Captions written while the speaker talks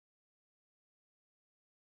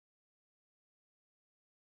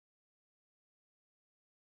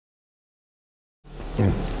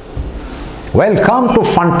Welcome to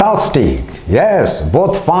Fantastic. Yes,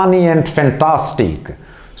 both funny and fantastic.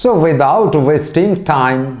 So without wasting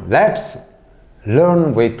time, let's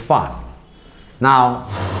learn with fun. Now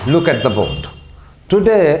look at the board.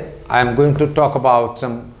 Today I am going to talk about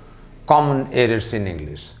some common errors in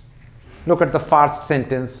English. Look at the first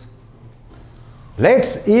sentence.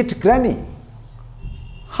 Let's eat Granny.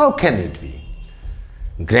 How can it be?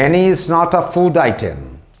 Granny is not a food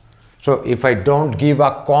item. So if I don't give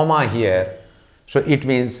a comma here, so it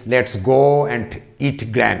means let's go and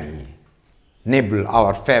eat Granny. Nibble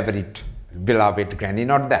our favorite beloved Granny,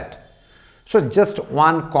 not that. So just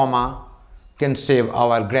one comma can save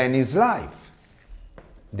our Granny's life.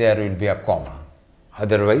 There will be a comma.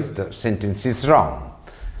 Otherwise the sentence is wrong.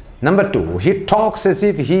 Number two, he talks as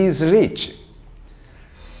if he is rich.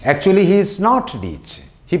 Actually he is not rich.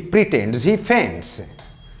 He pretends, he faints.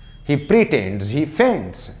 He pretends, he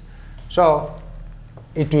faints. So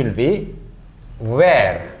it will be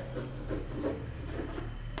where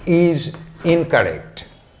is incorrect.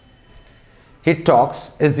 He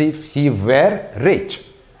talks as if he were rich.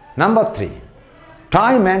 Number three,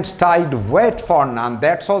 time and tide wait for none.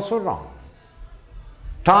 That's also wrong.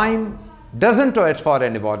 Time doesn't wait for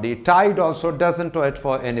anybody. Tide also doesn't wait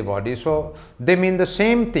for anybody. So they mean the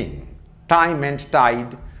same thing. Time and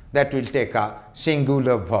tide, that will take a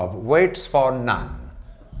singular verb. Waits for none.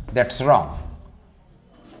 That's wrong.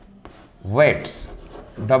 Waits,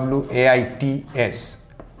 W-A-I-T-S,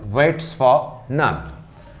 waits for none.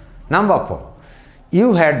 Number four,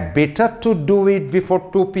 you had better to do it before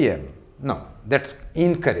 2 p.m. No, that's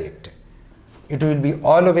incorrect. It will be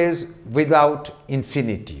always without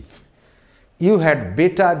infinitive. You had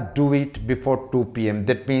better do it before 2 p.m.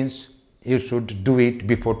 That means you should do it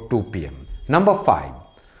before 2 p.m. Number five,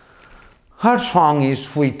 her song is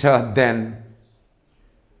sweeter than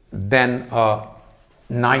a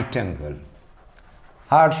nightingale.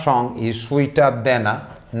 Her song is sweeter than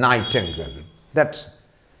a nightingale. That's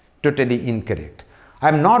totally incorrect. I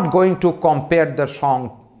am not going to compare the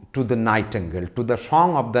song to the nightingale, to the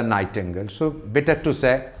song of the nightingale. So better to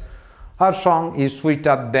say, her song is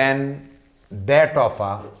sweeter than that of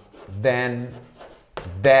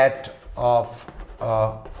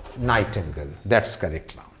a nightingale. That's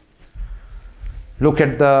correct now. Look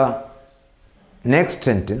at the next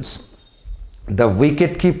sentence. The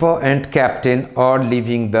wicketkeeper and captain are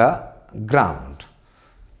leaving the ground.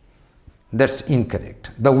 That's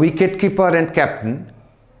incorrect. The wicketkeeper and captain,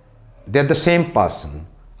 they're the same person.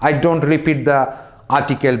 I don't repeat the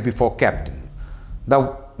article before captain.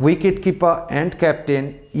 The wicketkeeper and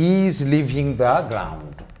captain is leaving the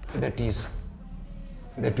ground. That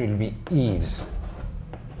will be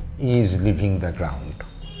is leaving the ground.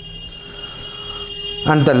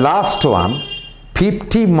 And the last one,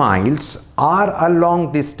 50 miles are a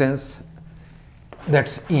long distance.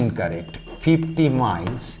 That's incorrect. 50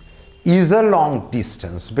 miles is a long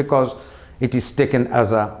distance because it is taken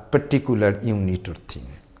as a particular unit or thing.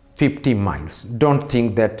 50 miles. Don't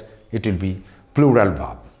think that it will be plural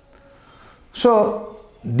verb. So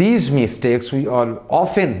these mistakes we all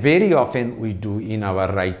often, very often we do in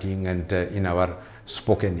our writing and in our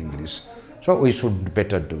spoken English. So we should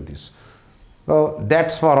better do this. So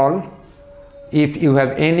that's for all. If you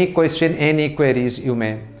have any question, any queries, you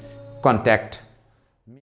may contact